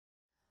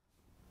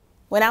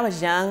When I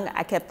was young,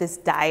 I kept this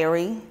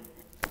diary,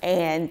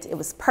 and it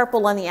was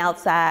purple on the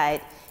outside.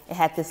 It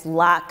had this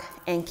lock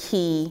and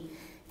key,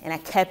 and I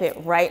kept it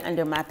right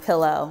under my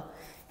pillow.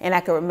 And I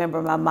could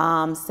remember my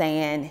mom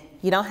saying,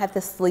 "You don't have to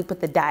sleep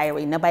with the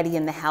diary. Nobody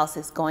in the house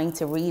is going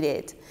to read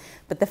it."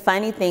 But the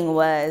funny thing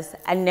was,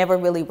 I never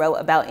really wrote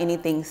about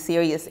anything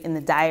serious in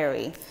the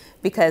diary,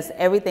 because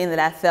everything that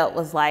I felt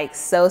was like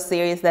so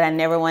serious that I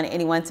never wanted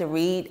anyone to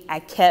read, I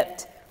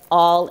kept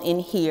all in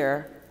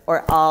here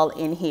or all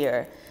in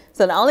here.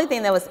 So the only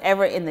thing that was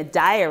ever in the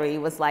diary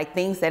was like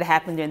things that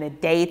happened during the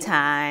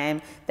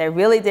daytime that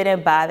really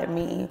didn't bother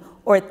me,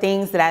 or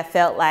things that I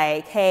felt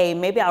like, hey,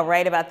 maybe I'll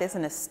write about this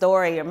in a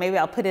story, or maybe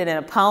I'll put it in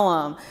a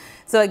poem.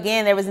 So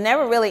again, there was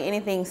never really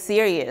anything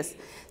serious.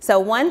 So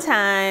one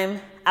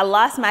time I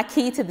lost my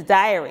key to the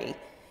diary,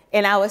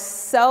 and I was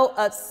so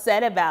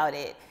upset about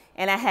it.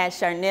 And I had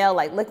Charnel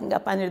like looking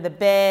up under the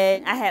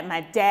bed. I had my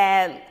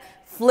dad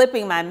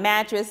flipping my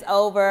mattress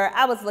over.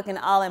 I was looking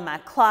all in my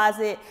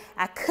closet.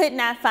 I could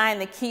not find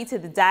the key to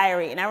the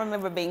diary. And I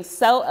remember being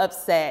so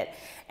upset.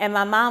 And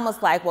my mom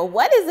was like, "Well,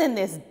 what is in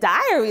this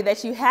diary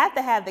that you have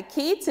to have the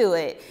key to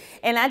it?"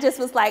 And I just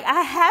was like,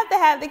 I have to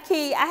have the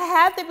key. I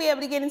have to be able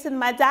to get into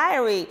my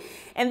diary.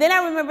 And then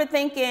I remember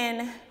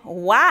thinking,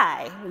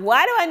 why?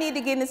 Why do I need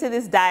to get into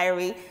this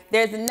diary?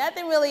 There's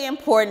nothing really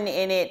important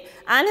in it.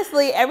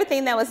 Honestly,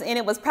 everything that was in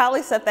it was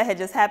probably stuff that had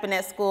just happened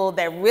at school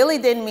that really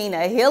didn't mean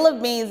a hill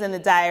of beans in the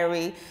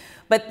diary.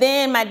 But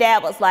then my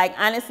dad was like,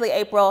 "Honestly,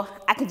 April,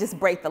 I could just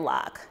break the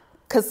lock."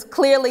 Because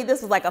clearly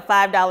this was like a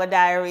 $5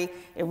 diary.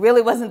 It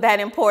really wasn't that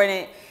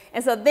important.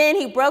 And so then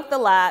he broke the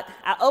lock.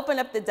 I opened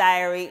up the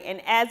diary, and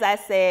as I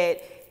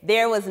said,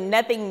 there was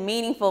nothing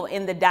meaningful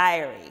in the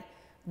diary.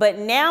 But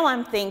now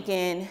I'm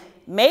thinking,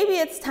 maybe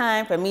it's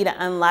time for me to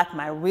unlock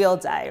my real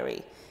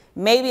diary.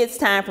 Maybe it's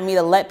time for me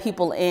to let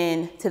people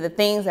in to the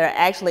things that are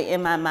actually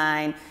in my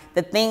mind,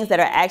 the things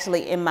that are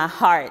actually in my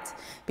heart.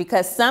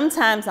 Because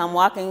sometimes I'm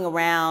walking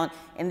around,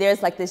 and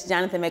there's like this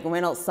Jonathan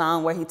McReynolds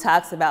song where he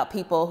talks about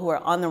people who are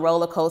on the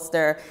roller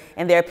coaster,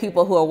 and there are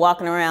people who are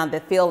walking around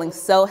that feeling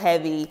so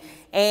heavy,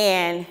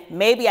 and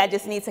maybe I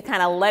just need to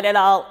kind of let it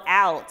all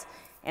out.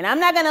 And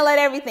I'm not gonna let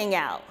everything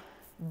out,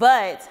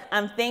 but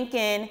I'm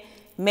thinking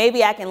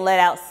maybe I can let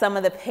out some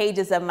of the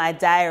pages of my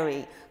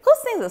diary. Who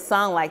sings a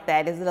song like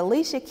that? Is it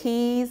Alicia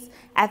Keys?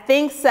 I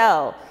think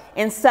so.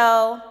 And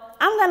so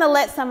I'm gonna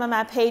let some of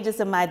my pages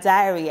of my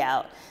diary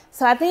out.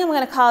 So I think I'm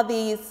gonna call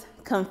these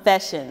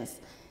confessions.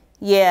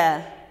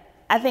 Yeah,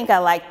 I think I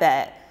like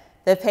that.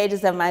 The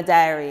pages of my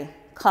diary,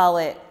 call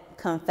it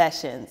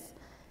confessions.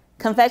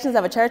 Confessions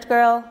of a church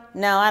girl?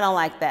 No, I don't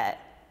like that.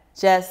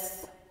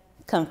 Just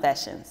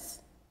confessions.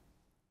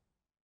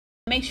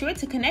 Make sure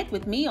to connect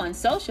with me on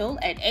social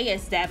at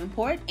AS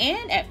Davenport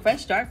and at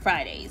Fresh Start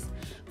Fridays.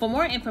 For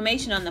more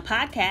information on the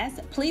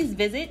podcast, please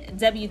visit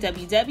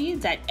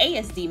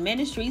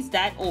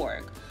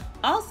www.asdministries.org.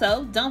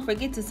 Also, don't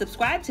forget to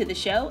subscribe to the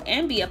show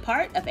and be a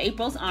part of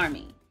April's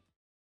Army.